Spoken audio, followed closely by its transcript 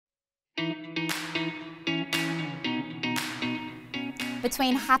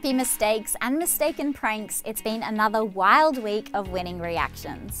Between happy mistakes and mistaken pranks, it's been another wild week of winning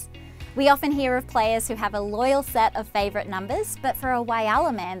reactions. We often hear of players who have a loyal set of favourite numbers, but for a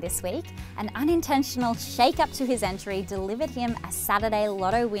Whyalla man this week, an unintentional shake-up to his entry delivered him a Saturday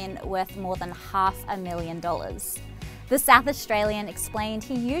Lotto win worth more than $500,000. The South Australian explained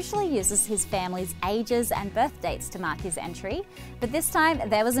he usually uses his family's ages and birth dates to mark his entry, but this time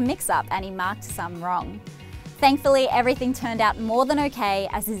there was a mix-up and he marked some wrong. Thankfully, everything turned out more than okay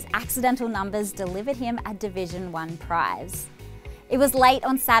as his accidental numbers delivered him a Division 1 prize. It was late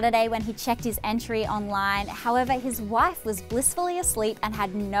on Saturday when he checked his entry online, however his wife was blissfully asleep and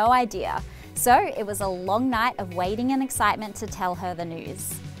had no idea, so it was a long night of waiting and excitement to tell her the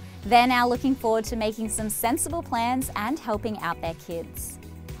news. They're now looking forward to making some sensible plans and helping out their kids.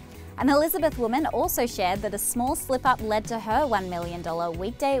 An Elizabeth woman also shared that a small slip-up led to her $1 million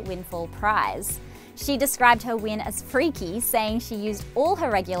Weekday Windfall prize. She described her win as freaky, saying she used all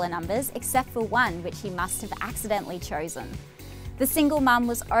her regular numbers except for one which he must have accidentally chosen. The single mum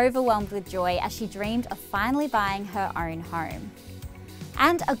was overwhelmed with joy as she dreamed of finally buying her own home.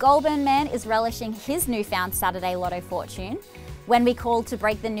 And a Goulburn man is relishing his newfound Saturday Lotto fortune. When we called to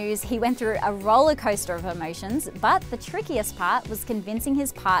break the news, he went through a roller coaster of emotions, but the trickiest part was convincing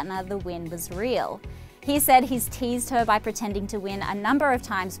his partner the win was real. He said he's teased her by pretending to win a number of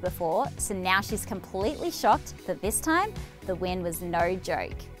times before, so now she's completely shocked that this time the win was no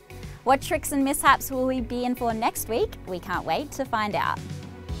joke. What tricks and mishaps will we be in for next week? We can't wait to find out.